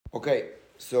Okay,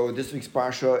 so this week's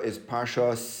Parsha is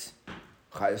Parshas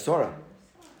Chayesora.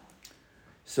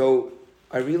 So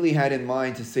I really had in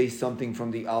mind to say something from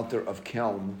the Altar of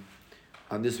Kelm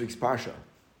on this week's Parsha.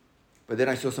 But then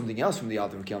I saw something else from the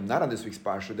Altar of Kelm, not on this week's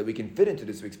Parsha, that we can fit into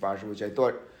this week's Parsha, which I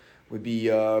thought would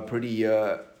be pretty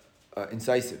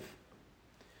incisive.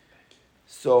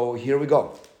 So here we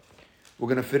go. We're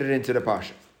going to fit it into the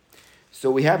Parsha. So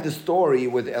we have the story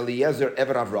with Eliezer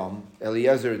Ever Avram,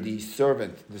 Eliezer the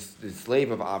servant, the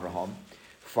slave of Avraham,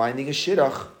 finding a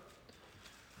shidduch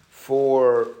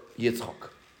for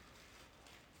Yitzchak.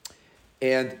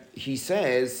 And he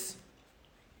says,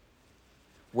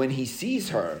 when he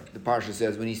sees her, the Parsha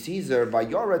says, when he sees her,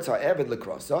 Vayoretz ha'eved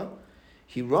lekrasa,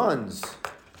 he runs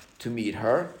to meet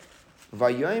her.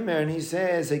 Vayomer, and he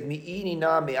says, Mi'ini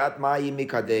na me'at mayi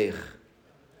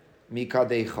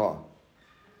mikadecha.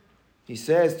 He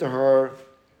says to her,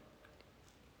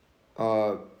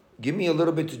 give me a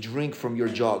little bit to drink from your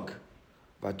jug.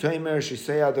 She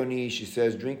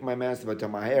says, drink my master.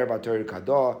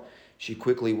 She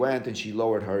quickly went and she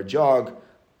lowered her jug.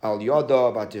 Al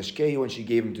yada, and she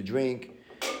gave him to drink.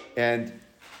 And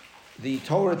the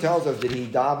Torah tells us that he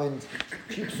davened,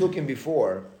 two psukim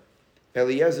before,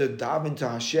 Eliezer davened to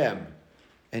Hashem.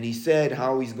 And he said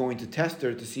how he's going to test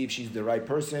her to see if she's the right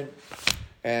person.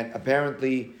 And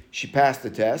apparently she passed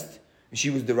the test, and she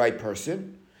was the right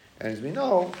person. And as we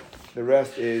know, the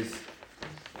rest is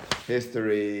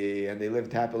history, and they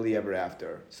lived happily ever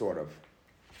after, sort of.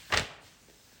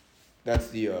 That's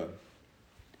the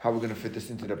how we're going to fit this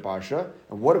into the Parsha.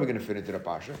 And what are we going to fit into the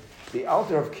Parsha? The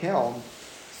Altar of Kelm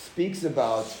speaks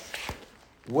about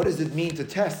what does it mean to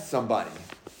test somebody.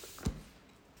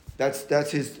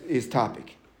 That's his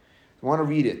topic. I want to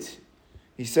read it.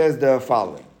 He says the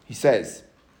following. He says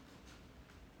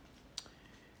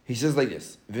like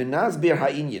this. V'nasbir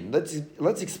ha'inyan.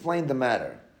 Let's explain the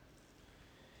matter.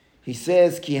 He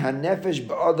says, Ki hanefesh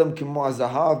ba'adam kimo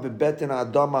hazahav bebeten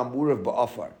ha'adam ha'murav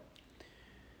ba'afar.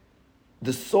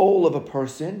 The soul of a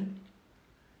person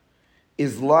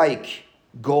is like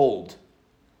gold,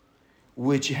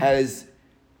 which has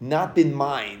not been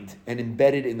mined and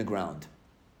embedded in the ground.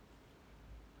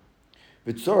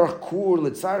 V'tzorach kur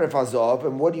l'tzaref hazav.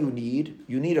 And what do you need?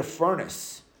 You need a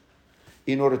furnace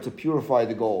in order to purify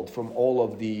the gold from all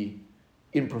of the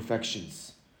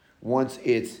imperfections once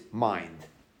it's mined.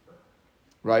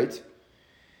 Right?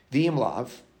 V'im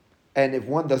lav. And if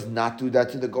one does not do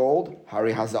that to the gold,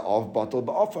 hari haza'av batal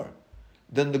ba'afar,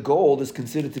 then the gold is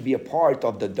considered to be a part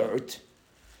of the dirt,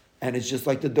 and it's just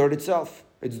like the dirt itself.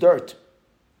 It's dirt.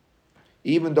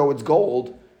 Even though it's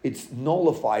gold, it's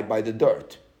nullified by the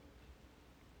dirt.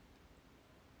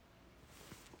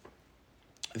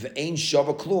 V'ein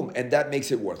shava klum, and that makes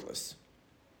it worthless.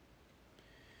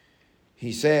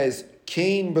 He says,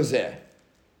 Kain bazeh.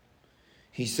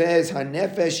 He says,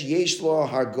 Hanefesh yeshlo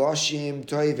hargoshim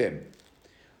toivim.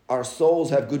 Our souls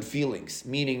have good feelings,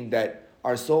 meaning that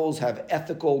our souls have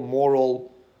ethical,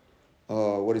 moral,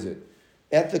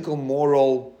 ethical,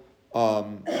 moral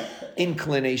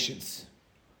inclinations.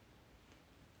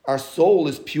 Our soul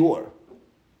is pure.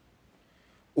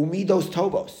 Umidos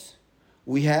tovos.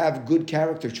 We have good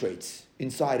character traits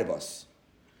inside of us.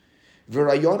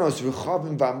 V'rayonos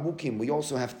v'chavim v'amukim. We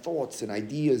also have thoughts and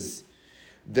ideas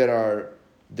that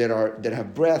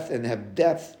have breadth and have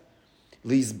depth.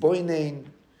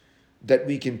 Lizboinein, that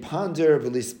we can ponder,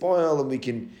 v'lispoil, and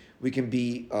we can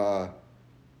be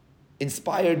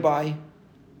inspired by.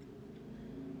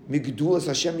 Migdulas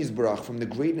Hashem Yisbarach, from the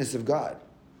greatness of God.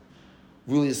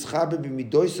 And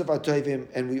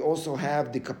we also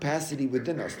have the capacity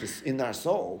within us, in our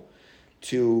soul,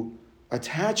 to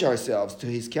attach ourselves to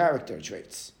His character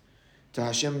traits, to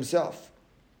Hashem Himself.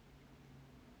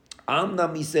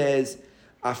 Amnam, he says,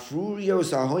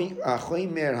 Afrurios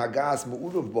achoimer hagas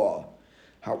mu'uruv ba.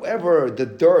 However, the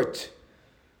dirt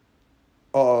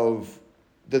of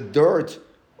the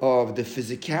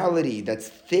physicality that's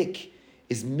thick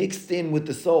is mixed in with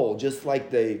the soul, just like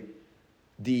the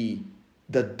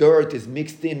dirt is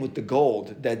mixed in with the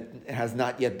gold that has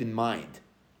not yet been mined.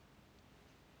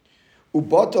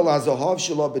 Ubatal hazahav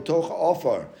shelo betoch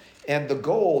ofar, and the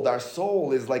gold, our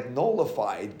soul, is like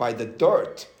nullified by the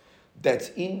dirt that's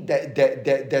in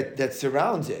that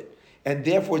surrounds it, and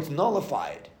therefore it's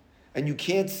nullified, and you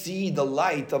can't see the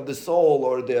light of the soul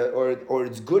or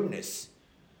its goodness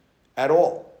at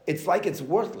all. It's like it's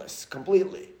worthless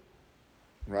completely,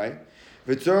 right?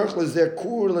 And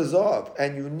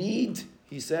you need,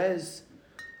 he says,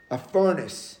 a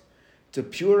furnace to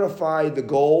purify the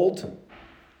gold.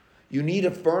 You need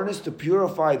a furnace to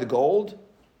purify the gold,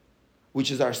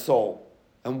 which is our soul.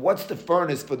 And what's the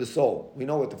furnace for the soul? We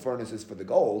know what the furnace is for the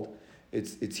gold.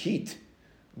 It's heat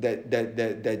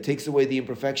that takes away the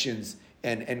imperfections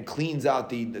and cleans out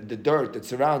the dirt that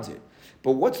surrounds it.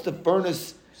 But what's the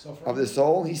furnace of the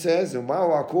soul? He says, and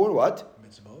what?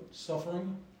 Mitzvot.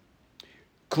 Suffering.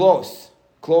 Close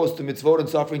to mitzvot and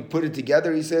suffering. Put it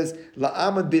together. He says,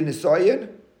 la'amad bin nisayin,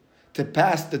 to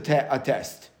pass a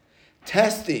test,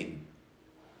 testing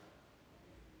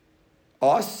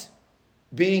us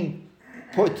being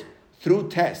put through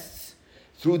tests,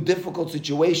 through difficult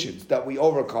situations that we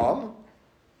overcome,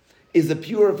 is a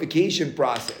purification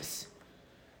process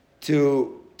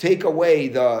to take away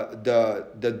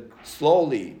the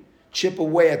slowly chip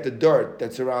away at the dirt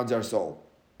that surrounds our soul.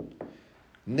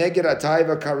 Neged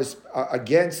atayva,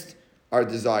 against our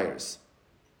desires.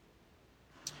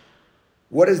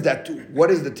 What does that do? What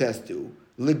does the test do?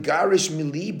 Ligarish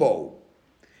milibo.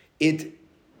 It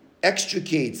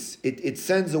extricates, it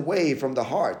sends away from the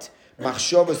heart,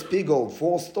 machshavas pigol,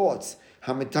 false thoughts,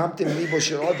 hamitamtim libo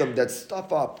shel adam, that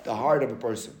stuff up the heart of a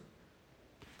person.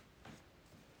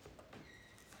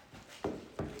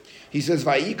 He says,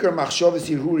 va'ikar machshavas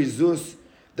hiruri zus.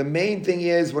 The main thing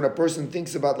is when a person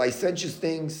thinks about licentious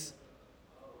things,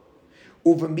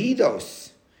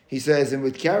 uvamidos, he says, and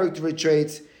with character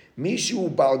traits,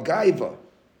 mishu balgaiva,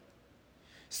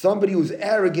 somebody who's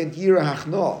arrogant, yira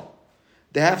hachna.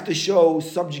 They have to show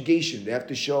subjugation. They have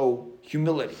to show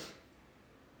humility.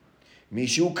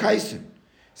 Mishu kaisen,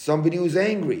 somebody who's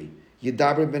angry,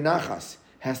 yedaber benachas,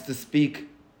 has to speak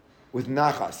with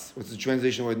nachas. What's the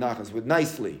translation with nachas? With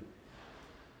nicely,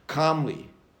 calmly.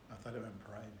 I thought it meant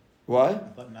pride. What? I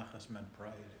thought nachas meant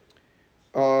pride.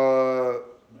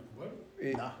 What?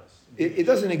 Nachas. It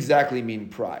doesn't exactly mean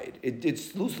pride.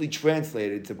 It's loosely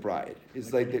translated to pride.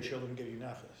 It's like the children give you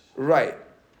nachas. Right.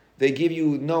 They give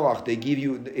you noach. They give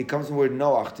you. It comes from the word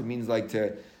noach. It means like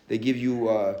to. They give you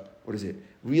what is it?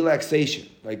 Relaxation,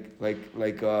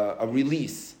 like a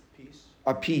release,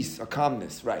 peace, a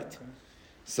calmness. Right. Okay.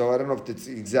 So I don't know if it's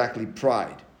exactly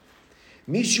pride.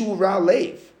 Mishu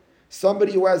ra'lev,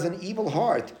 somebody who has an evil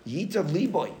heart. Yitav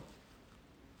liboy.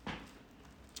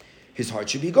 His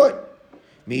heart should be good.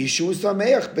 Mishu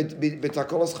sameach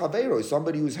betakolos chaveiro,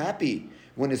 somebody who's happy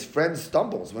when his friend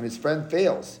stumbles, when his friend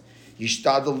fails.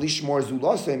 Yishtadel lishmor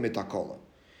zulase metakola.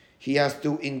 He has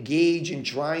to engage in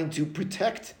trying to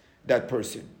protect that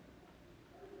person.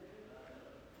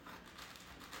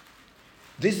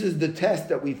 This is the test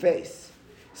that we face.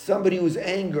 Somebody who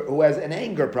has an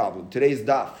anger problem. Today's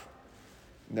daf,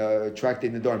 the tractate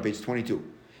in the door on page 22.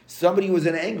 Somebody who has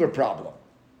an anger problem.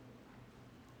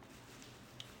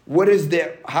 What's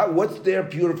their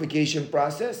purification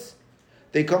process?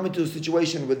 They come into a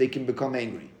situation where they can become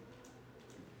angry.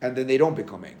 And then they don't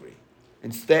become angry.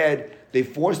 Instead, they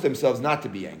force themselves not to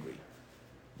be angry.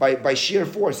 By sheer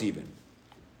force even.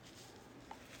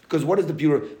 Because what is the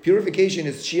purification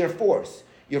is sheer force.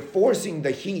 You're forcing the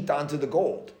heat onto the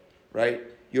gold, right?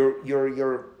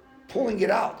 You're pulling it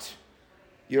out.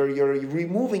 You're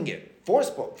removing it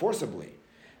forcibly.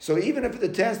 So even if the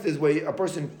test is where a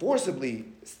person forcibly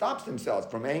stops themselves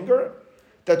from anger,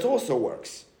 that also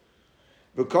works.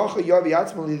 And a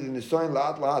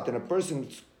person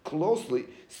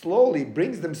slowly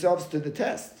brings themselves to the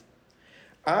test.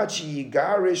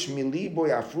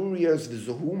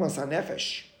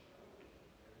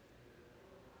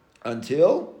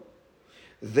 Until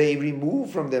they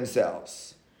remove from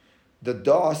themselves the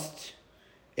dust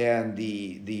and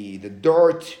the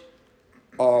dirt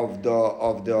of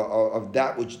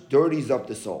that which dirties up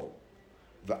the soul.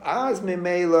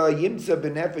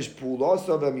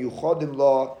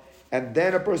 And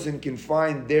then a person can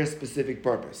find their specific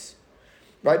purpose.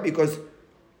 Right? Because,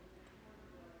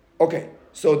 okay,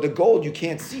 so the gold you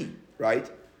can't see,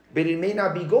 right? But it may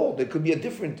not be gold. It could be a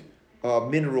different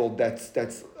mineral that's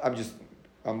I'm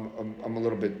a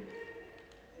little bit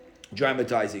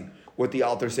dramatizing what the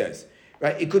author says.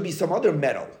 Right? It could be some other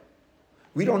metal.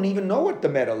 We don't even know what the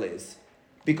metal is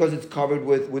because it's covered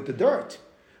with the dirt.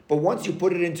 But once you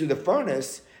put it into the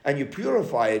furnace and you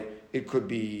purify it, it could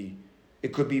be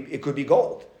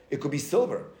gold. It could be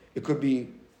silver. It could be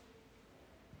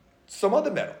some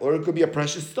other metal, or it could be a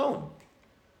precious stone.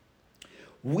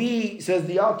 Says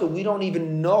the author, we don't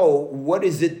even know what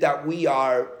is it that we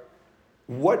are.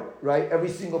 Right? Every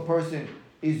single person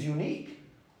is unique.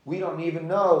 We don't even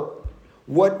know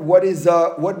what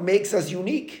makes us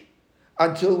unique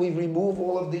until we remove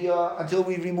all of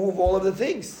the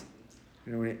things.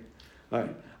 You know what I mean?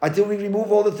 Right. Until we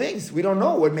remove all the things, we don't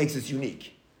know what makes us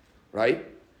unique, right?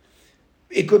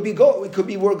 It could be gold. It could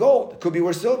be we're gold. It could be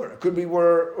we're silver. It could be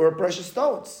we're precious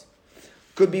stones.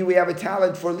 It Could be we have a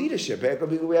talent for leadership. It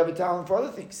could be we have a talent for other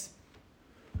things.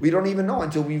 We don't even know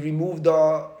until we remove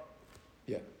the...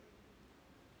 Yeah.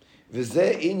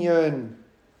 V'zeh inyan...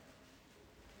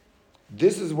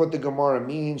 This is what the Gemara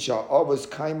means. Sha'avos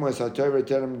kaimas ha'torah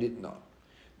terem nitna.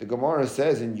 The Gemara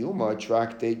says in Yuma,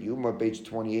 tractate Yuma, page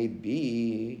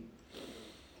 28b,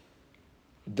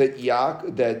 that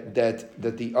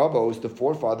the Avos, the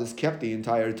forefathers, kept the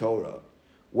entire Torah.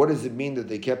 What does it mean that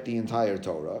they kept the entire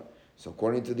Torah? So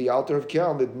according to the Alter of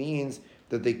Kelm, it means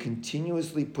that they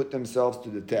continuously put themselves to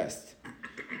the test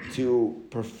to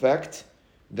perfect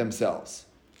themselves.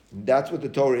 That's what the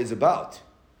Torah is about.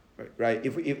 Right?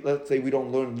 If let's say we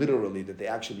don't learn literally that they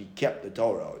actually kept the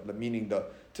Torah, meaning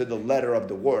to the letter of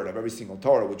the word of every single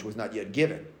Torah, which was not yet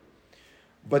given.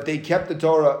 But they kept the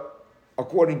Torah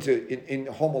according to, in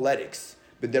homiletics,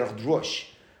 b'derech drush.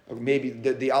 Maybe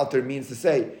the Alter means to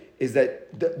say is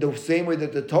that the same way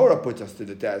that the Torah puts us to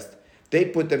the test, they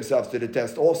put themselves to the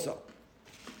test also.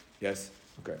 Yes?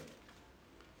 Okay.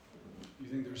 You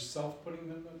think they're self-putting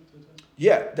them to the test?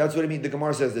 Yeah, that's what I mean. The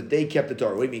Gemara says that they kept the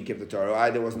Torah. What do you mean kept the Torah?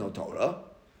 There was no Torah.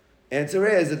 Answer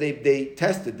is that they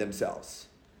tested themselves.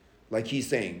 Like he's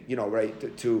saying,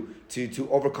 right, to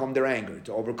overcome their anger,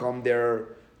 to overcome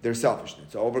their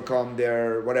selfishness, to overcome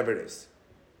their whatever it is.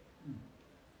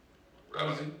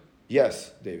 Rabbi?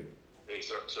 Yes, David. Hey,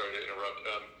 sorry to interrupt.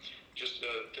 Just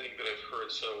a thing that I've heard.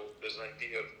 So there's an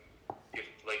idea of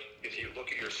if you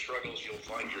look at your struggles, you'll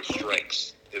find your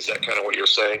strengths. Is that kind of what you're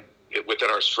saying? Within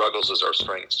our struggles is our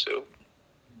strengths too.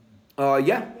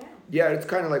 Yeah. It's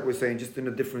kind of like we're saying, just in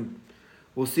a different.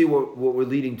 We'll see what we're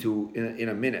leading to in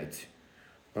a minute.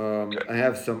 Okay. I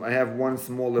have one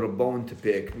small little bone to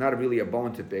pick. Not really a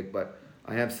bone to pick, but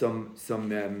I have some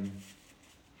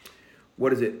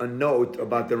what is it? A note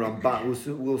about the Ramban.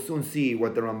 We'll soon see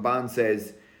what the Ramban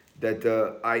says. That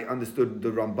I understood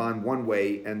the Ramban one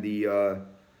way, and the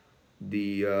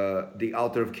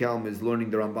Alter of Kelm is learning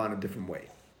the Ramban a different way.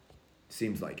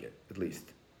 Seems like it, at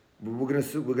least. We're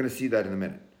gonna see that in a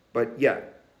minute. But yeah,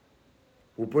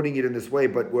 we're putting it in this way.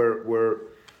 But we're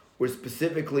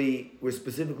specifically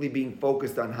being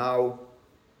focused on how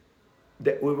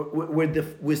that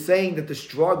we're saying that the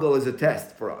struggle is a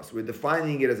test for us. We're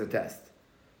defining it as a test,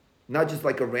 not just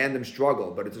like a random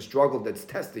struggle, but it's a struggle that's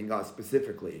testing us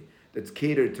specifically, that's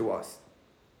catered to us.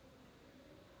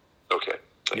 Okay.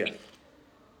 Thank you.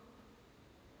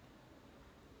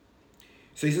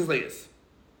 So he says like this.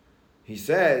 He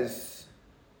says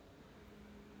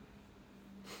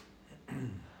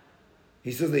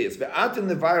this.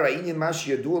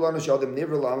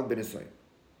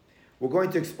 We're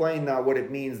going to explain now what it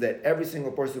means that every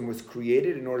single person was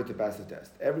created in order to pass the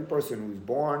test. Every person who's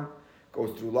born,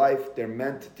 goes through life, they're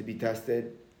meant to be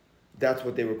tested. That's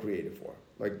what they were created for.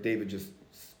 Like David just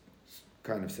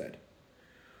kind of said.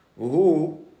 We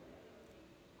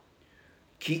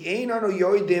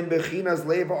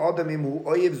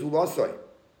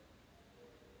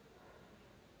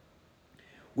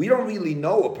don't really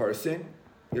know a person.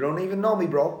 You don't even know me,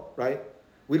 bro, right?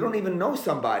 We don't even know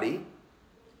somebody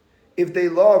if they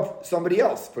love somebody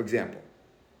else, for example.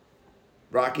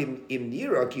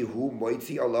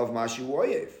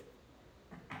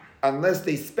 Unless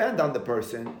they spend on the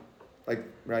person, like,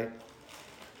 right?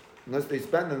 Unless they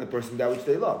spend on the person that which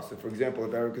they love. So, for example,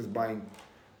 if Eric is buying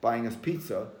us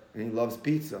pizza, and he loves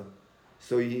pizza,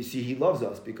 so you see he loves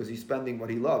us because he's spending what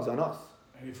he loves on us.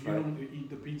 And if you don't eat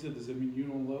the pizza, does it mean you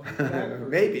don't love it?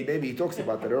 Maybe. He talks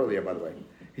about that earlier, by the way.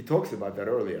 He talks about that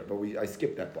earlier, but I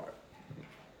skipped that part.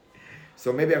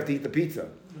 So maybe I have to eat the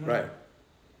pizza, right?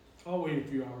 I'll wait a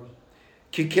few hours.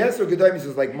 Kikes or Gedaim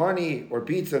says like money or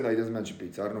pizza. No, he doesn't mention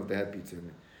pizza. I don't know if they had pizza in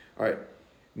there. All right.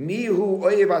 Mihu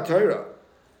oyev Torah.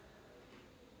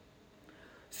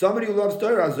 Somebody who loves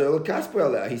Torah,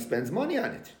 he spends money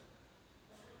on it.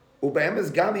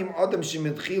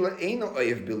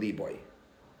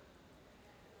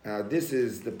 Now this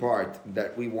is the part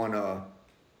that we want to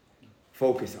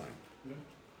focus on.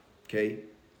 Okay?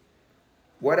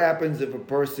 What happens if a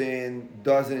person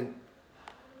doesn't...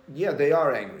 Yeah, they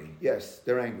are angry. Yes,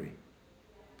 they're angry.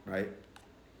 Right?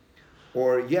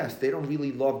 Or yes, they don't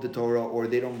really love the Torah, or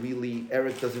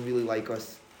Eric doesn't really like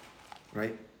us.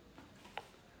 Right?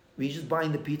 We're just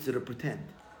buying the pizza to pretend.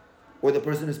 Or the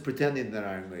person is pretending they're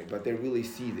angry, but they're really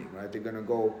seething, right? They're gonna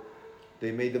go, they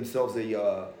made themselves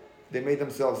a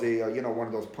one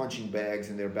of those punching bags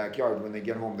in their backyard. When they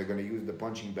get home, they're gonna use the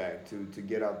punching bag to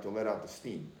let out the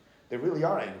steam. They really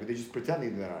are angry. They're just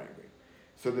pretending they're not angry.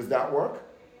 So does that work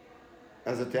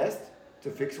as a test to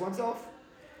fix oneself?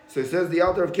 So it says the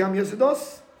Alter of Kelm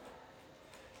Yesedos.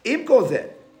 Im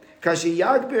kozeh, kashi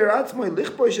yagber atzmoi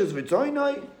lichpoishes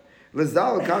v'tzoinoi,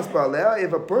 Lezal kaspa aleh,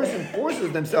 if a person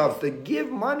forces themselves to give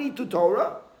money to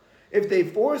Torah, if they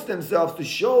force themselves to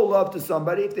show love to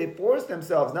somebody, if they force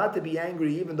themselves not to be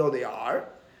angry even though they are,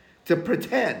 to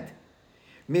pretend.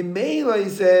 Mimela, he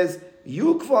says,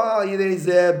 Yukva al yedei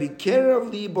zeh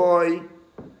bikerev liboy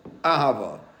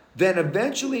ahava. Then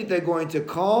eventually they're going to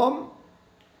calm.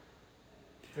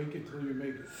 Fake it till you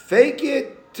make it. Fake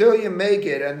it till you make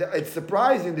it. And it's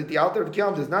surprising that the author of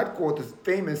Kelm does not quote the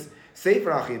famous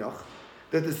Sefer HaChinuch,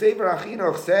 that the Sefer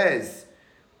HaChinuch says,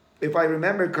 if I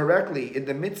remember correctly, in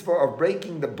the mitzvah of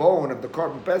breaking the bone of the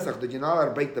Korban Pesach, that you're not allowed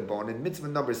to break the bone, in mitzvah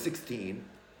number 16,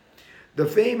 the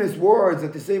famous words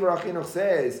that the Sefer HaChinuch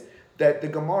says, that the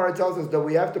Gemara tells us that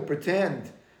we have to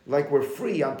pretend like we're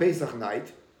free on Pesach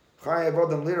night. Mishnah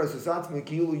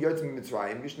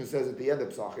says at the end of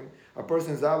Pesachim, a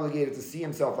person is obligated to see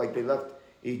himself like they left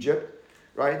Egypt,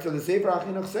 right? So the Sefer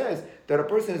HaChinuch says that a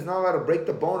person is not allowed to break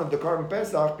the bone of the Korban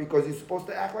Pesach because he's supposed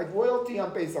to act like royalty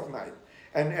on Pesach night.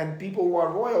 And people who are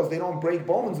royals, they don't break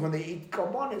bones when they eat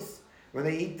karbonis, when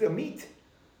they eat the meat,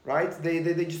 right? They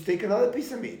just take another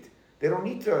piece of meat. They don't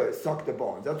need to suck the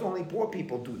bones. That's only poor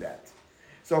people do that.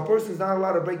 So a person's not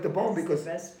allowed to break the bone because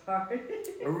the best part.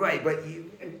 right, but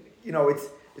you know it's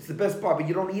the best part, but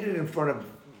you don't eat it in front of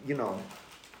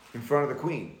in front of the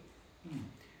queen.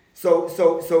 So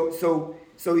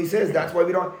he says that's why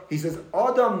we don't. He says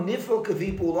Adam nifel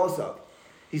kavi pulosav.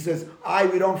 He says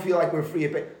we don't feel like we're free,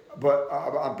 but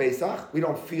on Pesach we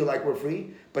don't feel like we're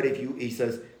free. But he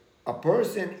says a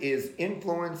person is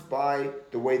influenced by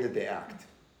the way that they act.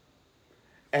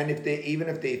 And even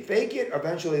if they fake it,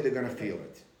 eventually they're going to feel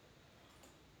it.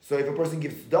 So if a person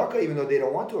gives tzedakah, even though they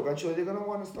don't want to, eventually they're going to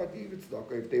want to start to give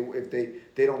tzedakah. If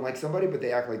they don't like somebody, but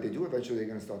they act like they do, eventually they're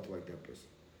going to start to like that person.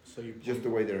 So just the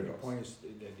way that it your goes. point is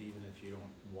that even if you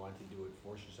don't want to do it,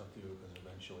 force yourself to do it because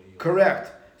eventually you'll...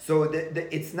 Correct. So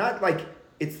it's not like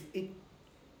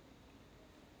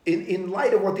in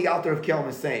light of what the author of Kelm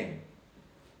is saying,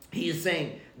 he is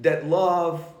saying that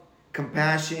love,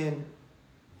 compassion,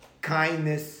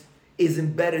 kindness is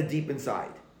embedded deep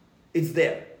inside. It's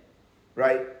there,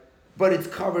 right? But it's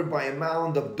covered by a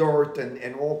mound of dirt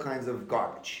and all kinds of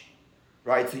garbage,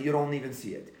 right? So you don't even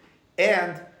see it.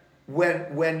 And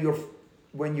when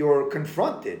you're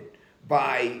confronted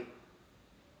by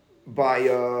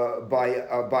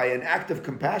an act of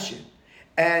compassion,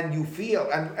 and you feel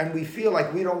and we feel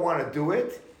like we don't want to do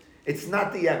it, it's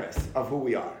not the emes of who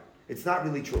we are. It's not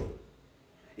really true,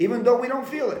 even though we don't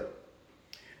feel it.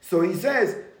 So he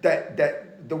says that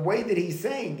the way that he's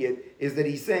saying it is that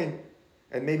he's saying,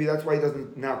 and maybe that's why he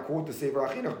doesn't now quote the Sefer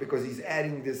HaChinuch, because he's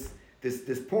adding this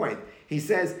point. He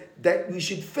says that we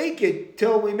should fake it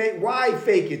till we make. Why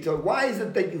fake it? Why is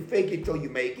it that you fake it till you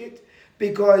make it?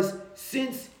 Because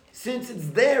since it's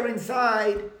there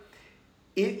inside,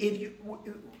 if you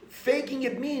faking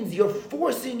it means you're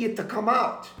forcing it to come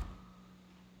out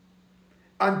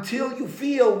until you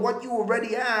feel what you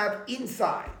already have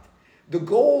inside. The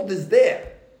gold is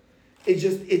there.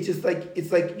 It's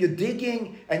like you're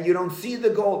digging and you don't see the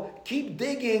gold. Keep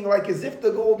digging like as if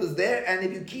the gold is there, and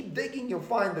if you keep digging, you'll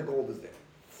find the gold is there.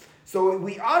 So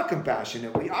we are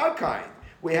compassionate, we are kind,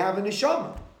 we have a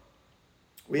neshama,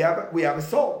 we have a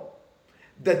soul.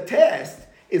 The test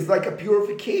is like a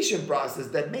purification process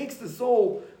that makes the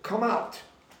soul come out.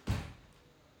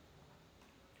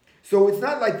 So it's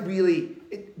not like really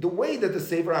the way that the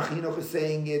Sefer HaChinuch is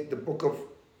saying it, the book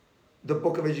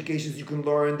of educations, you can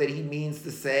learn that he means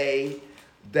to say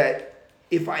that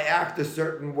if I act a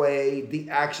certain way, the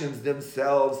actions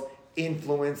themselves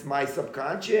influence my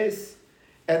subconscious,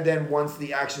 and then once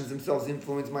the actions themselves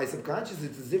influence my subconscious,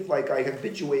 it's as if like I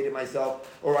habituated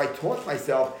myself or I taught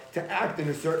myself to act in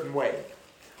a certain way.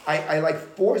 I like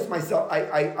force myself,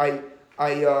 I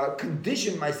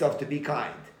condition myself to be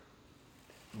kind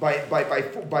by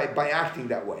acting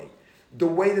that way. The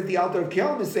way that the author of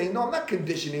Kelm is saying, no, I'm not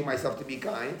conditioning myself to be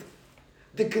kind.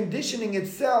 The conditioning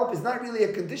itself is not really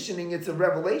a conditioning, it's a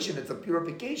revelation, it's a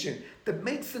purification that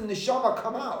makes the neshama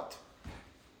come out.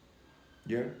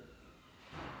 Yeah?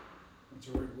 That's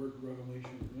the right word,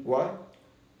 revelation. Yeah. What?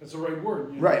 That's the right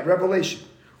word. Yeah. Right, revelation.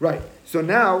 Right. So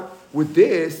now, with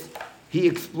this, he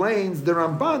explains the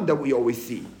Ramban that we always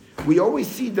see. We always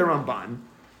see the Ramban,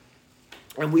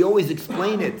 and we always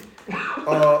explain it.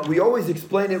 We always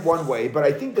explain it one way, but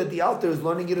I think that the author is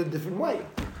learning it a different way.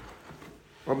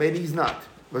 Or maybe he's not.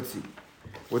 Let's see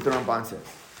what the Ramban says.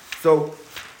 So,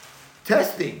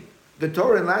 testing. The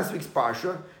Torah in last week's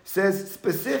Parsha says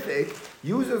specific,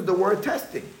 uses the word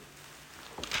testing.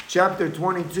 Chapter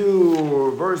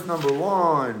 22, verse number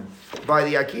 1, by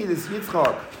the Akedas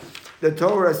Yitzchak, the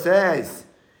Torah says,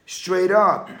 Straight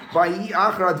up. And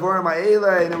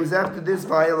it was after this,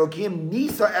 Elokim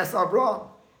Nisa es Avraham.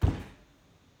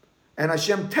 And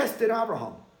Hashem tested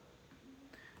Abraham.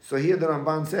 So here the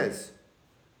Ramban says,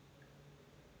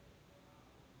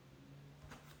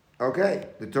 okay,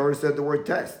 the Torah said the word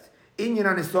test.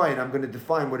 Inyan anisoyin, I'm going to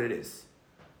define what it is.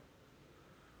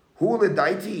 Hu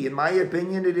ledaiti, in my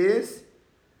opinion it is,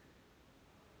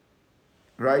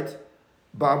 right?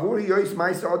 Ba'avur yois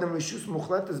ma'isa adam rishus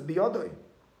muchletas biyadoi.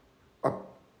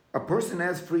 A person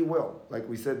has free will, like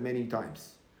we said many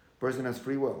times. A person has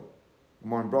free will.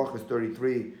 More in Brachos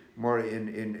 33, more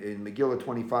in Megillah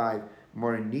 25,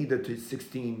 more in Nida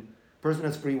 16. Person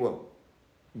has free will.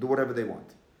 Do whatever they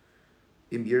want.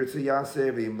 Im yirtzu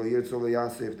yaseh, im lo yirtzu lo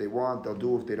yaseh. If they want, they'll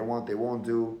do. If they don't want, they won't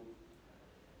do.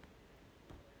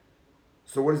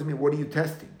 So what does it mean? What are you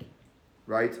testing?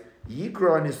 Right?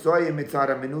 Yikra nisoyim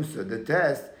mitzara menusa. The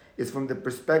test is from the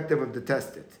perspective of the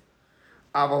tested.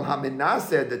 Aval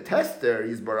hamenaseh, the tester,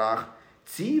 Yisbarach,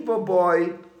 tziva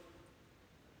boy,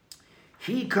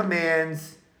 he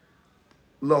commands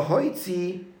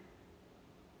lahoitzi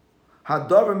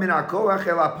hadavar min hakoach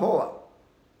el hapoel.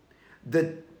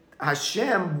 The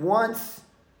Hashem wants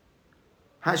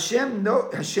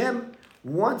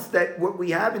that what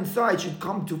we have inside should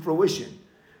come to fruition.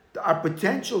 Our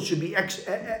potential should be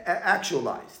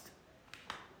actualized.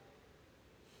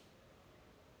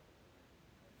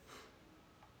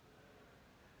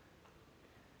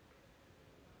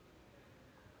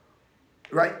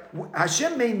 Right?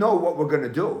 Hashem may know what we're going to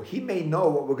do. He may know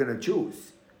what we're going to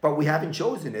choose. But we haven't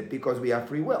chosen it because we have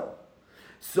free will.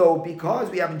 So because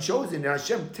we haven't chosen it,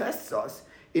 Hashem tests us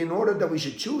in order that we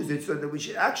should choose it so that we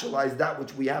should actualize that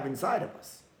which we have inside of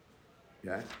us.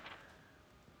 Yeah?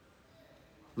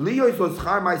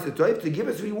 To give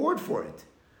us reward for it.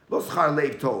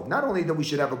 Not only that we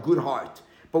should have a good heart,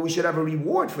 but we should have a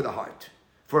reward for the heart,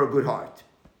 for a good heart.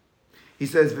 He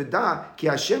says, "V'da ki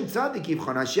Hashem tzadik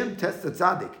yivchan." Hashem tests the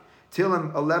tzadik.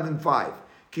 Tehillim 11:5.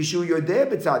 Kishu yodeh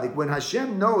b'tzadik. When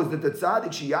Hashem knows that the tzadik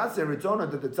sheyaseh ritzona,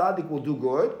 that the tzadik will do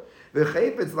good,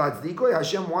 v'chayfetz la'tzdikoi,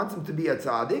 Hashem wants him to be a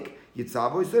tzadik.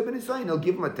 Yitzavo yisoi b'nisoyin. He'll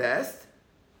give him a test.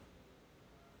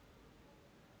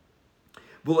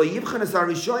 V'lo yivchan es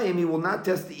harishoyim. He will not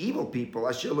test the evil people.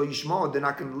 Asher lo yishma'u. They're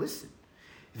not going to listen.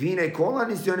 All of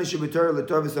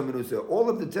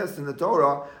the tests in the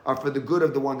Torah are for the good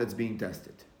of the one that's being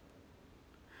tested.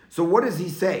 So what does he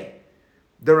say,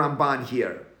 the Ramban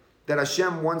here? That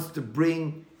Hashem wants to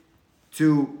bring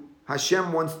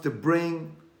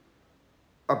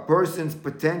a person's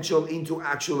potential into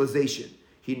actualization.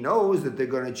 He knows that they're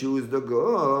going to choose the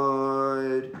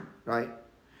good, right?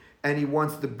 And he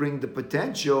wants to bring the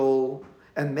potential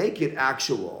and make it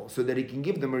actual so that he can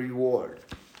give them a reward.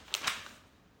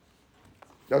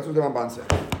 That's what the Ramban says.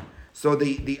 So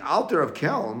the Alter of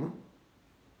Kelm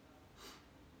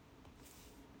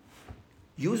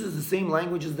uses the same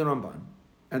language as the Ramban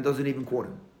and doesn't even quote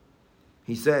him.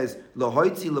 He says,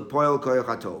 "Lahoitzi lepoel koyach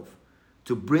hatov,"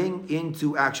 to bring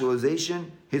into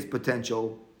actualization his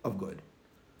potential of good.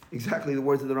 Exactly the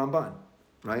words of the Ramban,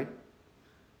 right?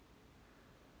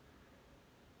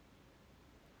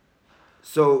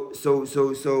 So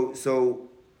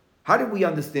how do we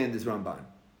understand this Ramban?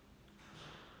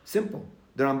 Simple.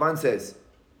 The Ramban says,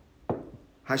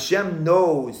 Hashem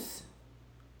knows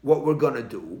what we're going to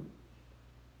do.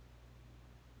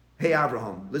 Hey,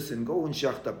 Abraham, listen, go and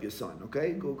shacht up your son,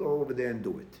 okay? Go over there and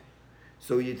do it.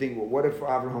 So you think, well, what if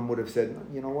Abraham would have said,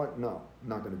 you know what? No, I'm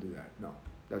not going to do that. No,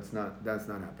 that's not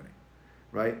happening,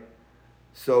 right?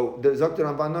 So the Zakh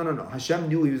Ramban, no. Hashem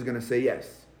knew he was going to say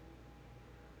yes.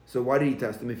 So why did he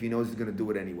test him if he knows he's going to do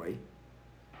it anyway?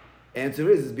 Answer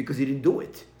is because he didn't do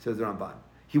it, says the Ramban.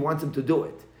 He wants him to do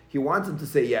it. He wants him to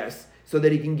say yes so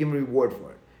that he can give him a reward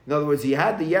for it. In other words, he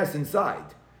had the yes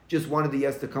inside, just wanted the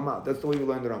yes to come out. That's the way we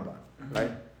learn the Ramban,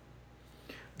 right?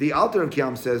 The Alter of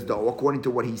Kelm says, though, according to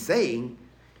what he's saying,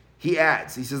 he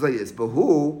adds, he says like this,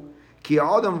 Bahu, ki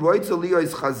adam roitza liyo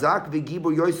is chazak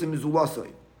v'gibur yoysim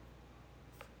mizulasoi.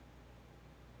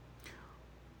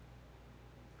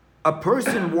 A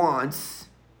person wants...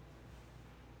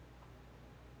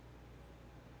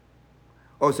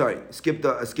 Oh, sorry. Skip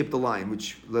the line.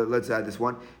 Which let's add this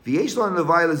one.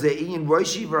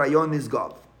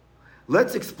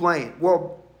 Let's explain.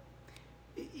 Well,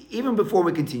 even before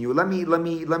we continue, let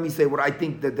me say what I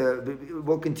think that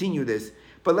we'll continue this.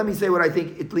 But let me say what I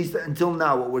think, at least until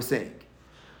now, what we're saying.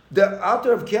 The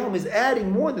Alter of Kelm is adding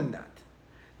more than that.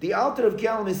 The Alter of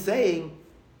Kelm is saying.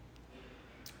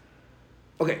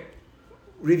 Okay,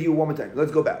 review one more time.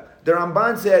 Let's go back. The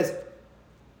Ramban says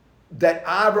that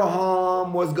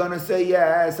Abraham was gonna say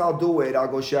yes, I'll do it. I'll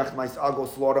go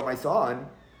slaughter my son.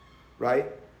 right?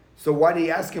 So why did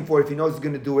he ask him for it if he knows he's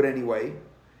going to do it anyway?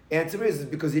 Answer is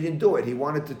because he didn't do it. He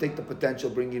wanted to take the potential,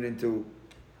 bring it into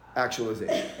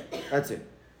actualization. That's it.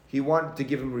 He wanted to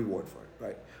give him reward for it,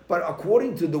 right? But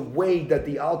according to the way that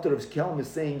the Alter of Kelm is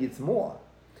saying, it's more.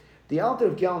 The Alter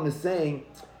of Kelm is saying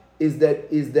is that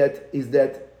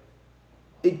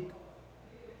it,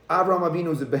 Avraham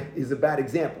Avinu is a bad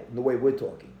example in the way we're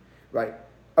talking, right?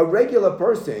 A regular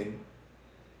person,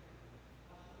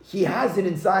 he has it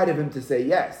inside of him to say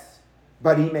yes,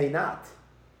 but he may not.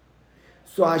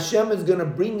 So Hashem is going to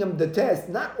bring him the test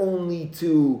not only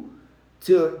to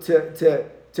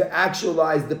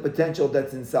actualize the potential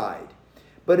that's inside,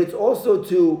 but it's also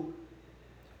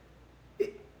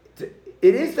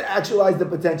it is to actualize the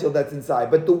potential that's inside.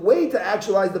 But the way to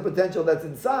actualize the potential that's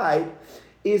inside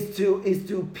is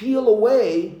to peel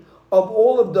away of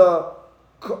all of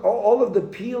the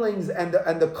peelings and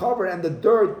the cover and the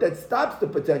dirt that stops the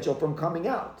potential from coming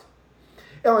out.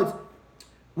 In other words,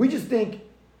 we just think,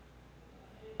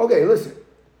 okay, listen,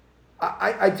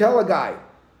 I tell a guy,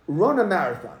 run a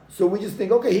marathon. So we just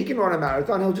think, okay, he can run a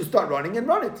marathon, he'll just start running and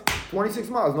run it. 26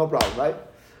 miles, no problem, right?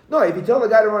 No, if you tell a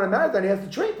guy to run a marathon, he has to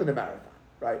train for the marathon,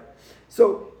 right?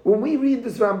 So when we read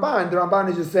this Ramban, the Ramban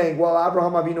is just saying, well,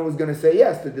 Abraham Avinu was going to say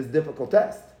yes to this difficult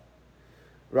test,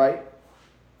 right?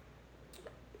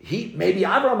 Maybe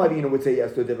Abraham Avinu would say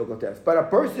yes to a difficult test, but a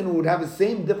person who would have the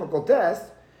same difficult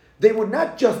test, they would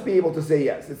not just be able to say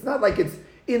yes. It's not like it's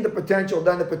in the potential,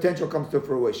 then the potential comes to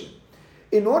fruition.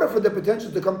 In order for the potential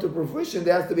to come to fruition,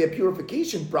 there has to be a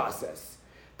purification process.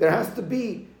 There has to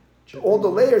be, all the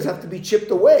layers have to be chipped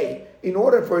away in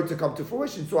order for it to come to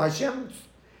fruition. So Hashem,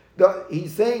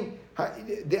 he's saying,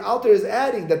 the Alter is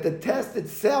adding that the test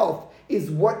itself is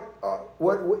what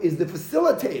is the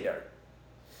facilitator.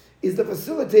 Is the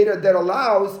facilitator that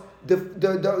allows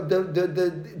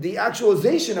the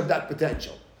actualization of that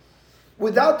potential.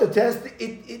 Without the test,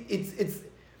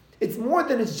 it's more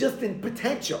than it's just in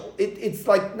potential. It's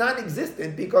like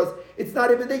non-existent because it's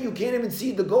not even there. You can't even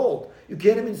see the gold. You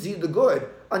can't even see the good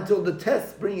until the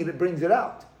test brings it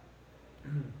out.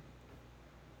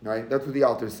 Right? That's what the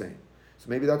Alter is saying. So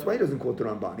maybe that's why he doesn't quote the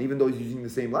Ramban, even though he's using the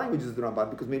same language as the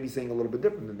Ramban, because maybe he's saying a little bit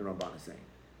different than the Ramban is saying.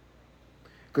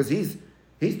 Because he's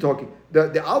talking,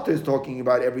 the Alter is talking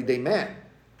about everyday man.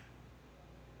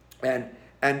 And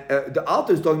the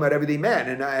Alter is talking about everyday man,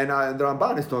 and the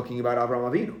Ramban is talking about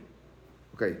Avraham Avinu.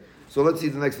 Okay, so let's see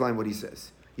the next line, what he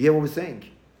says. You hear what we're saying?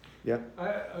 Yeah?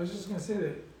 I was just going to say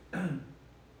that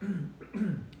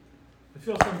I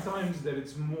feel sometimes that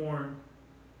it's more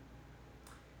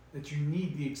that you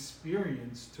need the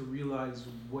experience to realize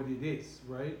what it is,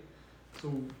 right?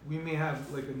 So we may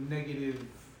have like a negative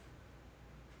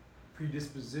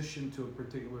predisposition to a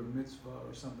particular mitzvah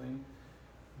or something,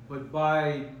 but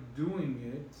by doing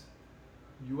it,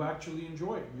 you actually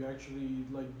enjoy it. You actually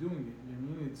like doing it. You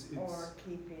mean it's or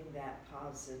keeping that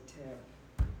positive,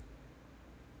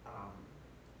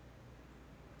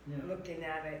 looking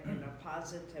at it in a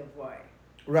positive way.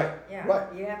 Right. Yeah.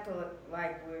 Right. You have to look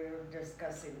like we were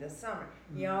discussing this summer.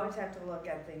 You always have to look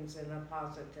at things in a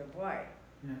positive way.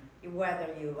 Yeah.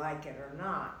 Whether you like it or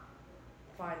not,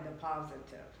 find the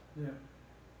positive. Yeah.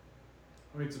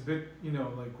 I mean, it's a bit,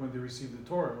 like when they received the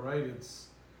Torah, right?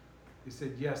 They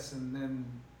said yes, and then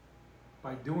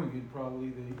by doing it, probably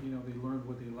they learned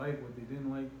what they liked, what they didn't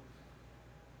like.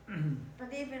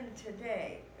 But even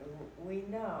today, we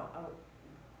know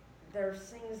there's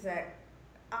things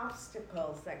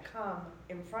obstacles that come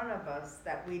in front of us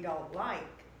that we don't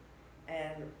like,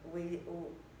 and we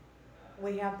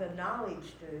have the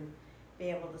knowledge to be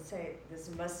able to say this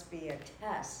must be a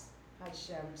test.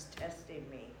 Hashem's testing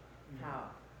me. How,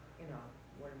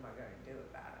 what am I going to do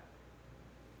about it?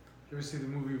 Did you ever see the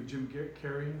movie with Jim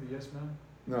Carrey, The Yes Man?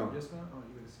 No. Yes Man? Oh,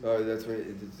 you gotta see it. That's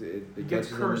right. It He gets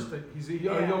cursed. He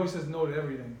always says no to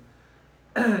everything,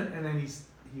 and then he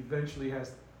eventually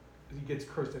he gets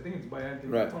cursed. I think it's by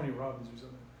Tony Robbins or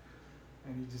something,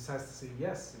 and he just has to say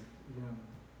yes. And,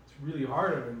 it's really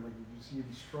hard on him. Like you see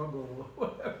him struggle or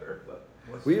whatever. But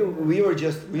we were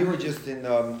just in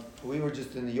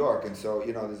New York, and so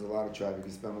there's a lot of traffic.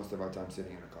 We spend most of our time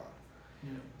sitting in a car.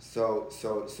 yeah. So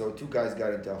two guys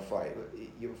got into a fight.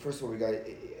 First of all, we got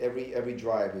every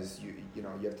drive is you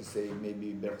have to say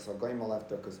maybe Berach Goimel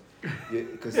after because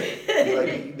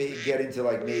you may get into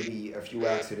like maybe a few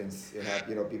accidents.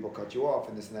 People cut you off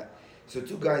and this and that. So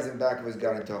two guys in back of us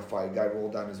got into a fight. Guy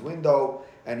rolled down his window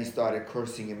and he started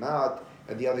cursing him out,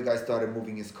 and the other guy started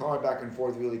moving his car back and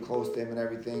forth really close to him and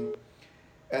everything.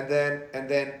 And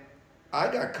then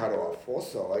I got cut off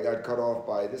also. I got cut off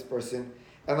by this person.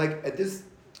 And like at this,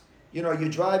 you're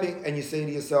driving and you say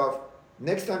to yourself,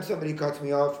 Next time somebody cuts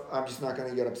me off, I'm just not going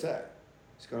to get upset.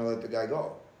 Just going to let the guy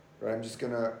go, right? I'm just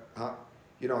going to, how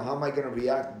am I going to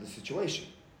react to the situation?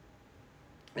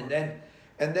 And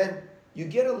then you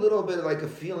get a little bit like a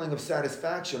feeling of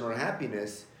satisfaction or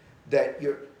happiness that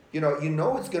you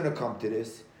know it's going to come to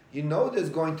this. You know there's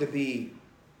going to be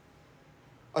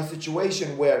a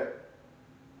situation where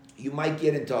you might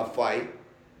get into a fight,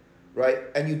 right?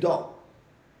 And you don't.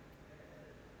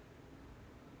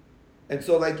 And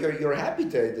so, like, you're happy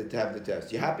to have the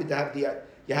test. You're happy to have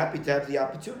the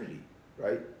opportunity,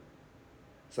 right?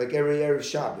 It's like every Erev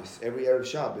Shabbos,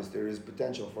 there is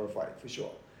potential for a fight, for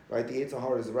sure, right? The Yetzer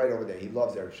Hara is right over there. He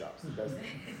loves Erev Shabbos, the best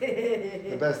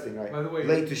thing. The best thing, right? By the way,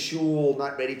 late to shul,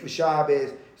 not ready for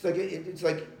Shabbos. It's like it's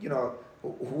like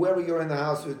whoever you're in the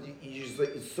house with, you just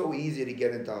like it's so easy to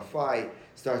get into a fight,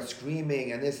 start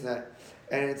screaming and this and that,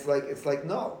 and it's like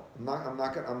no. I'm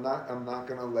not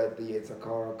gonna let the Yetzer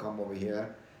Hara come over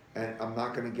here, and I'm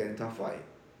not gonna get into a fight,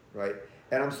 right?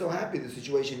 And I'm so happy the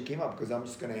situation came up because I'm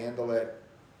just gonna handle it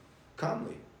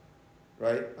calmly,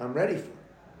 right? I'm ready for it.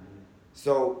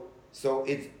 So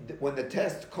it's when the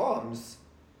test comes,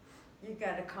 You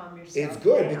gotta calm yourself it's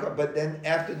good down. but then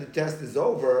after the test is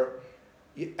over,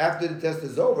 you're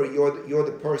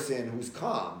the person who's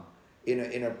calm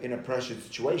in a pressure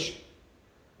situation.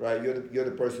 Right, you're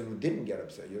the person who didn't get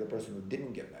upset. You're the person who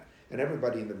didn't get mad, and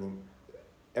everybody in the room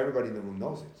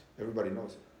knows it. Everybody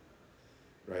knows it,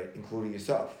 right, including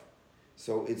yourself.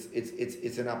 So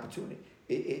it's an opportunity.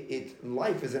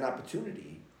 Life is an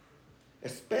opportunity,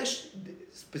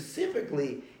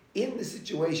 specifically in the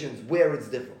situations where it's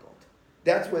difficult.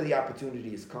 That's where the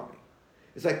opportunity is coming.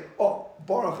 It's like, oh,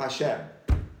 Baruch Hashem,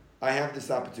 I have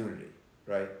this opportunity,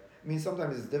 right? I mean,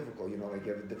 sometimes it's difficult, like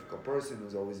you have a difficult person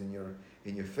who's always in your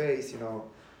face,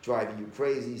 driving you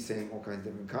crazy, saying all kinds of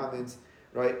different comments,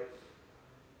 right?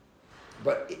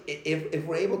 But if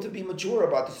we're able to be mature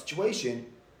about the situation,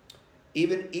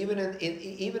 even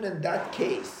in that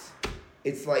case,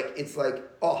 it's like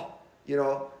oh,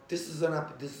 this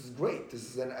is great.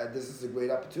 This is a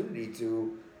great opportunity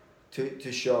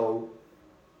to show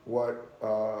what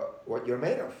you're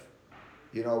made of,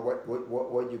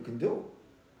 what you can do.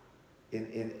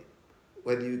 In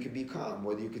whether you can be calm,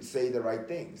 whether you could say the right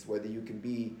things, whether you can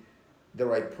be the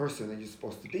right person that you're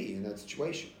supposed to be in that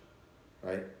situation,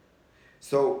 right?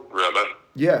 So, Rabbi?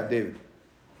 Yeah, David.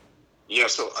 Yeah,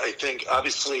 so I think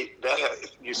obviously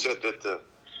you said that the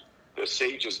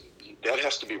sages, that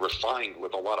has to be refined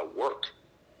with a lot of work.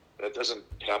 That doesn't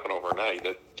happen overnight.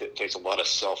 That takes a lot of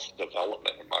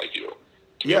self-development, in my view,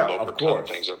 to be able to overcome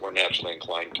things that we're naturally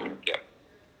inclined to.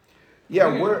 Yeah,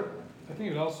 I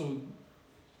think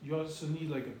you also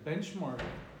need like a benchmark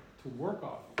to work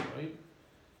off of, right?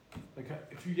 Like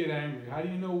if you get angry, how do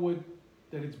you know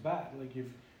that it's bad? Like if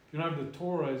you don't have the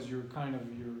Torah as your kind of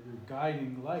your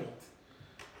guiding light,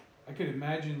 I could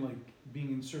imagine like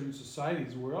being in certain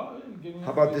societies where getting.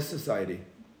 How about this society?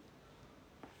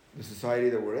 The society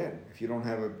that we're in. If you don't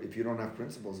have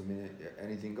principles, I mean,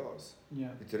 anything goes. Yeah.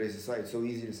 In today's society, it's so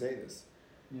easy to say this.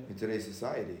 Yeah. In today's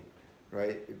society,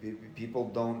 right?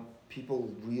 People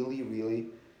really,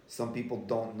 some people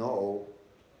don't know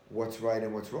what's right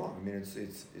and what's wrong. I mean,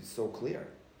 it's so clear.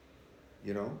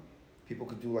 People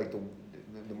could do like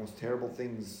the most terrible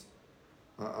things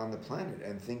on the planet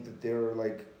and think that they're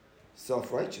like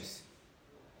self-righteous.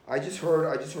 I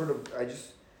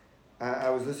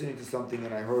was listening to something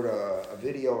and I heard a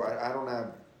video. I don't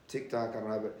have TikTok. I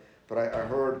don't have it, but I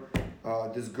heard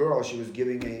this girl. She was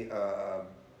giving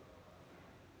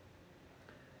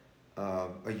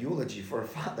a eulogy for her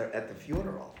father at the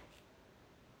funeral,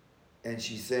 and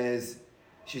she says,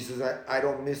 I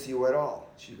don't miss you at all.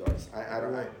 She goes, I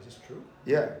don't. Is this true?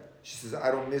 Yeah. She says, I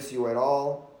don't miss you at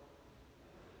all.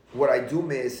 What I do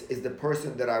miss is the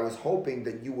person that I was hoping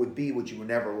that you would be, which you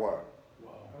never were.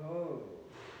 Wow. Oh.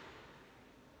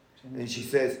 And she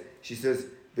says,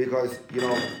 because,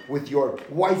 with your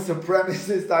white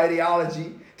supremacist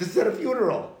ideology, this is at a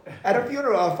funeral. At a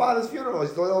funeral, her father's funeral.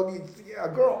 She's a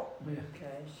girl.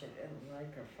 Okay, she didn't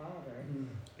like her father.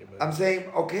 I'm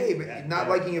saying, okay, but not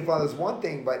liking your father is one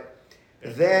thing, but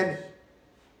then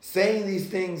saying these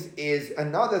things is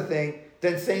another thing,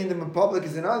 then saying them in public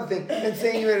is another thing, and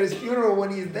saying it at his funeral when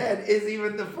he's dead is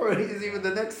even the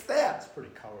next step. That's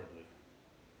pretty cowardly.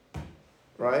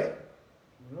 Right?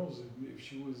 Who knows if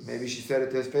she was? Maybe she said it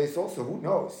to his face also. Who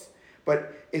knows?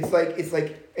 But it's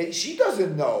like she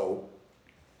doesn't know.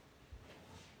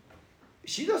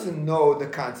 She doesn't know the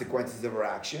consequences of her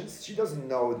actions. She doesn't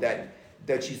know that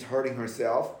she's hurting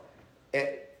herself. And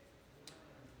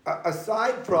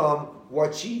aside from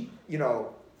what she,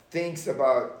 thinks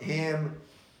about him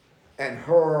and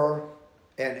her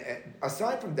and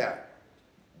aside from that,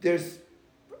 there's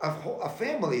a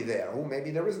family there who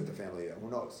maybe there isn't a family there. Who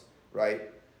knows, right?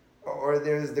 Or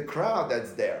there's the crowd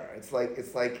that's there. It's like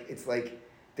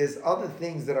there's other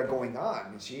things that are going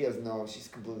on. And she's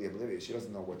completely oblivious. She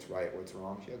doesn't know what's right, what's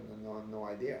wrong. She has no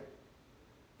idea.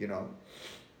 You know,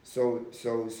 so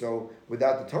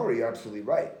without the Torah, you're absolutely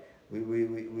right.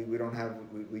 We don't have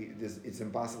it's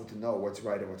impossible to know what's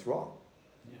right and what's wrong.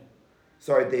 Yeah.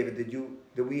 Sorry, David.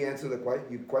 Did we answer the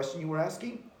question you were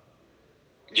asking?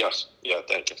 Yes. Yeah.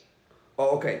 Thank you.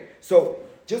 Oh, okay. So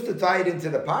just to tie it into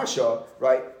the Pasha,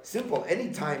 right? Simple.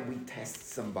 Anytime we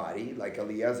test somebody, like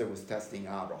Eliezer was testing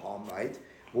Abraham, right?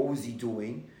 What was he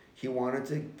doing? He wanted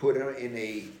to put her in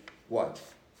a what?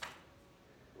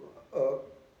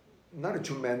 Not a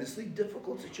tremendously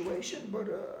difficult situation, but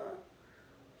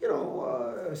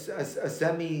a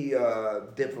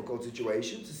semi-difficult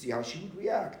situation to see how she would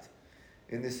react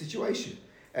in this situation.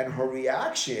 And her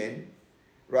reaction,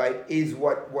 right, is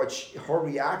her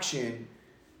reaction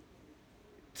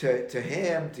to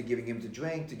him, to giving him to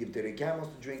drink, to give to the camels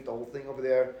to drink, the whole thing over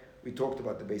there. We talked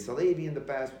about the Beis Halevi in the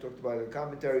past. We talked about the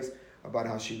commentaries about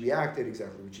how she reacted,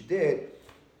 exactly what she did.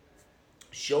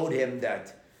 Showed him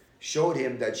that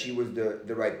she was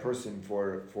the right person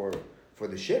for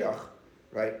the shidduch,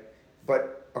 right?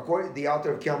 But according the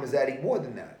author of Kelm is adding more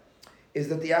than that. Is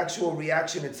that the actual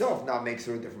reaction itself now makes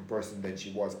her a different person than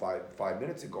she was five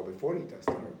minutes ago before he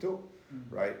tested her too,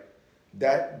 right?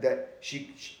 The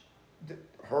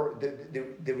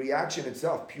reaction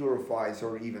itself purifies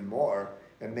her even more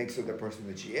and makes her the person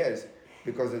that she is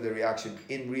because of the reaction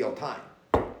in real time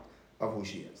of who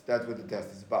she is. That's what the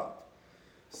test is about.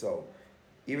 So,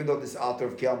 even though this altar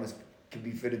of Kelm can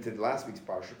be fitted to the last week's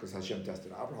parsha because Hashem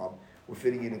tested Abraham, we're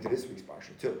fitting it into this week's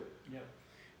parsha too. Yeah.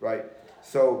 Right.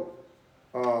 So,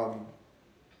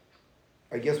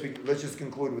 I guess let's just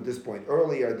conclude with this point.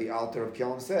 Earlier, the altar of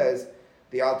Kelm says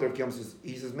he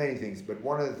says many things, but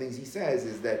one of the things he says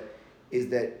is that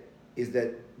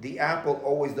the apple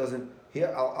always doesn't.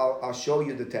 Here, I'll show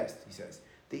you the test. He says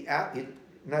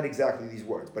not exactly these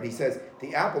words, but he says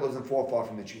the apple doesn't fall far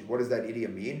from the tree. What does that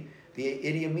idiom mean? The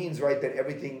idiom means, right, that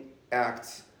everything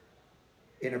acts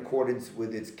in accordance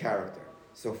with its character.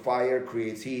 So fire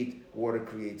creates heat, water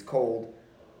creates cold.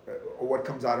 Or what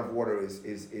comes out of water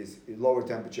is lower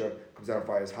temperature, comes out of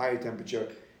fire is higher temperature.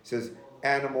 It says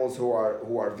animals who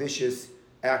are vicious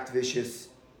act vicious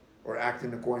or act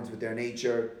in accordance with their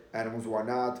nature. Animals who are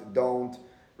not don't,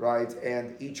 right?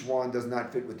 And each one does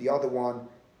not fit with the other one.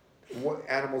 What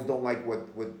animals don't like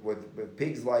what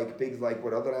pigs like. Pigs like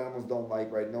what other animals don't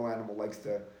like, right? No animal likes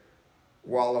to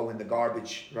wallow in the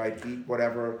garbage, right? Eat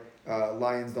whatever.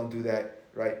 Lions don't do that,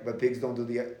 right? But pigs don't do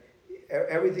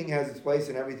everything has its place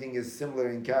and everything is similar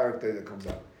in character that comes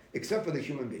out. Except for the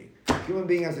human being. The human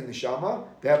being has a neshama,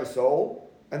 they have a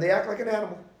soul, and they act like an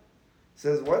animal.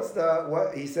 Says, what's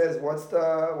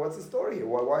the story here?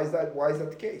 Why is that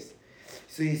the case?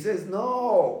 So he says,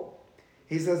 no.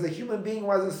 He says the human being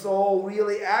who has a soul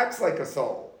really acts like a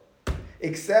soul.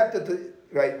 Except that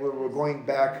we're going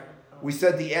back, we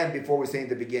said the end before we're saying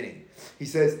the beginning. He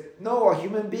says, no, a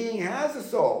human being has a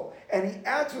soul, and he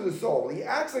acts with a soul. He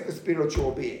acts like a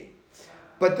spiritual being.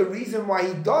 But the reason why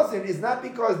he doesn't is not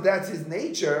because that's his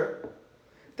nature.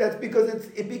 That's because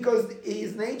because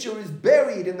his nature is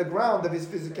buried in the ground of his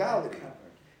physicality,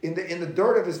 in the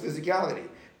dirt of his physicality.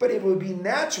 But it would be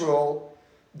natural,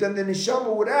 then the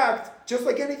neshama would act just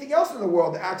like anything else in the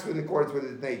world that acts with accordance with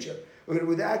its nature. It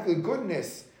would act with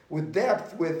goodness, with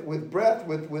depth, with breadth,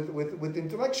 with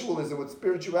intellectualism, with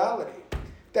spirituality.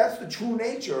 That's the true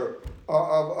nature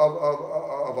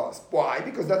of us. Why?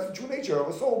 Because that's the true nature of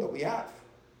a soul that we have,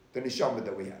 the neshama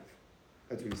that we have.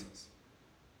 That's what he says.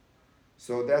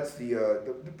 So that's the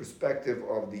perspective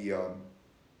of the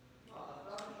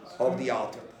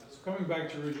altar. So coming back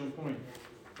to your original point,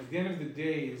 at the end of the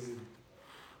day, is it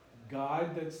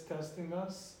God that's testing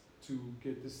us to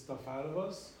get this stuff out of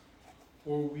us,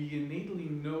 or we innately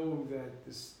know that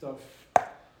this stuff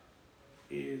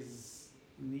needs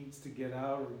to get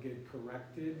out or get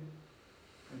corrected,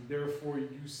 and therefore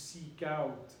you seek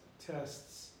out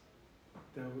tests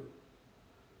to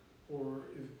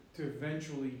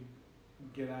eventually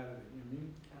get out of it. You know what I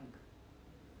mean?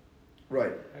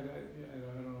 Right. I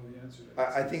don't know the answer to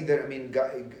I that. think that,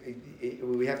 God,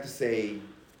 we have to say,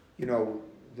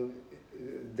 the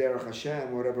Derech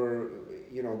Hashem, whatever,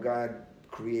 God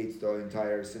creates the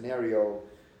entire scenario.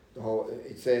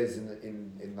 It says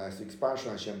in last week's parsha,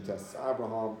 Hashem tests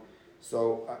Abraham.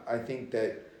 So I think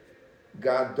that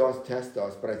God does test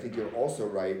us, but I think you're also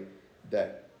right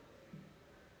that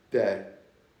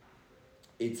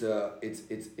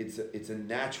it's a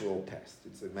natural test.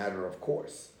 It's a matter of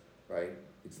course, right?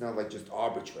 It's not like just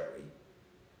arbitrary.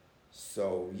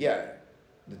 So yeah,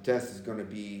 the test is going to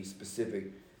be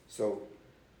specific. So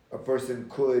a person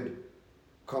could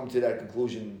come to that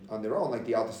conclusion on their own, like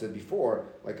the Alta said before,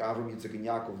 like Avram, Yitzchak, and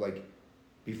Yaakov, like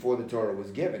before the Torah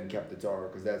was given, kept the Torah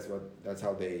because that's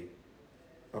how they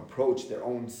approach their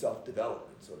own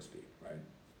self-development, so to speak, right?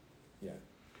 Yeah.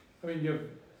 I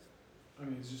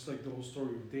mean, it's just like the whole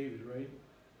story of David, right?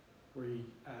 Where he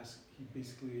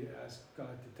basically asked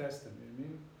God to test him, you know what I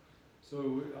mean? So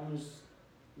it almost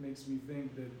makes me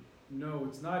think that, no,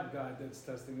 it's not God that's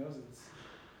testing us,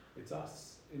 it's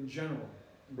us, in general,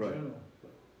 Right.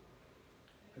 But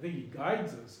I think he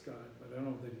guides us, God, but I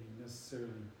don't know that he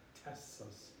necessarily tests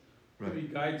us. Right. Maybe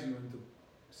he guides you into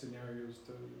scenarios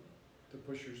to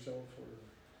push yourself or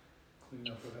clean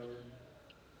up whatever.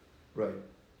 Right.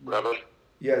 Rabbi?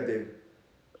 Yeah, Dave.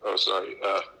 Oh, sorry.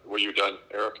 Were you done,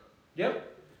 Eric? Yep.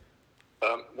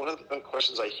 One of the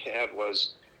questions I had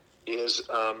is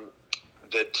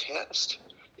the test,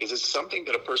 is it something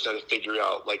that a person has to figure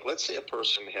out? Like, let's say a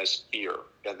person has fear,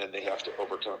 and then they have to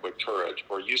overcome it with courage.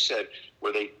 Or you said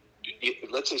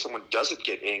let's say someone doesn't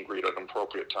get angry at an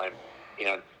appropriate time,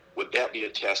 and would that be a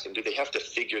test? And do they have to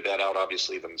figure that out,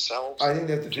 obviously, themselves? I think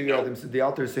they have to figure out themselves. The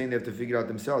author is saying they have to figure it out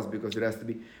themselves because it has to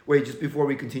be. Wait, just before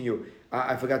we continue,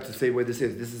 I forgot to say where this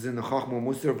is. This is in the Chachma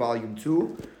Musar, Volume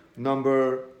 2,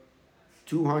 number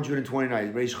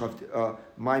 229,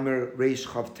 Maimer Reish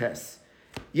Chav Tes.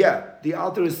 Yeah, the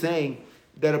author is saying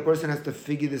that a person has to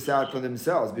figure this out for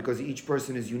themselves because each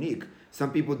person is unique.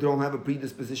 Some people don't have a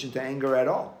predisposition to anger at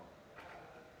all,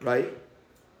 right?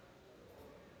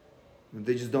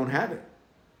 They just don't have it.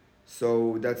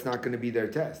 So that's not going to be their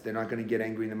test. They're not going to get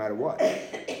angry no matter what.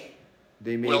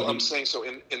 They may I'm saying, so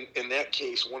in that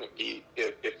case, wouldn't it be,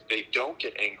 if they don't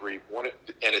get angry, and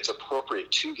it's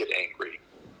appropriate to get angry,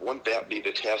 wouldn't that be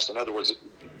the test? In other words,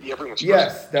 that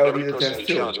would be the test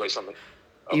too. Challenged by something.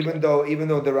 Okay. Even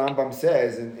though the Rambam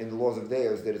says in the Laws of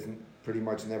Deos that it's pretty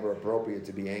much never appropriate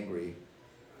to be angry.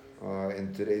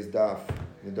 In today's daf,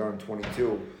 Nedarim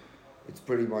 22, it's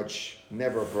pretty much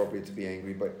never appropriate to be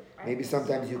angry. But maybe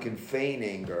sometimes you can feign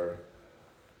anger.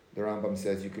 The Rambam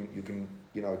says you can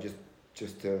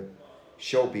just to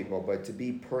show people, but to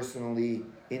be personally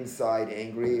inside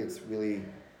angry, it's really,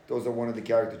 those are one of the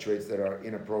character traits that are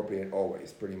inappropriate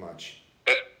always, pretty much.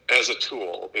 As a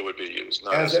tool, it would be used,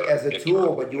 not as a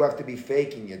tool, but you have to be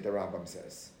faking it, the Rambam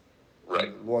says. Right.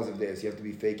 In Laws of Deus, you have to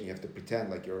be faking, you have to pretend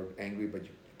like you're angry, but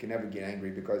you can never get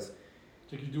angry because,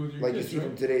 Like you do with your like kids, you see right?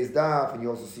 from today's daf, and you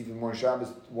also see from Mor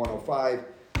Shabbos 105,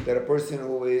 that a person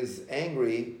who is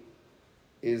angry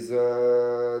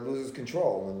loses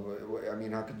control. I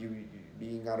mean, how could you,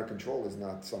 being out of control is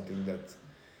not something that's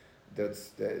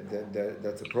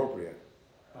appropriate.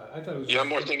 I thought it was. Yeah, I'm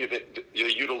more thinking of the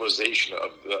utilization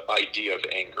of the idea of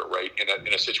anger, right?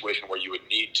 In a situation where you would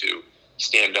need to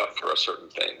stand up for a certain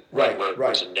thing, Right, where a right.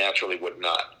 person naturally would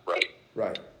not, right?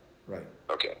 Right.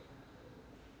 Okay.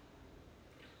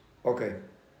 Okay.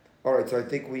 All right, so I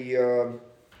think we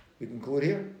conclude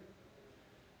here.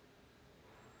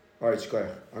 All right,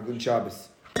 Shkoyach. Agun Shabbos.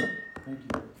 Thank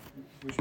you.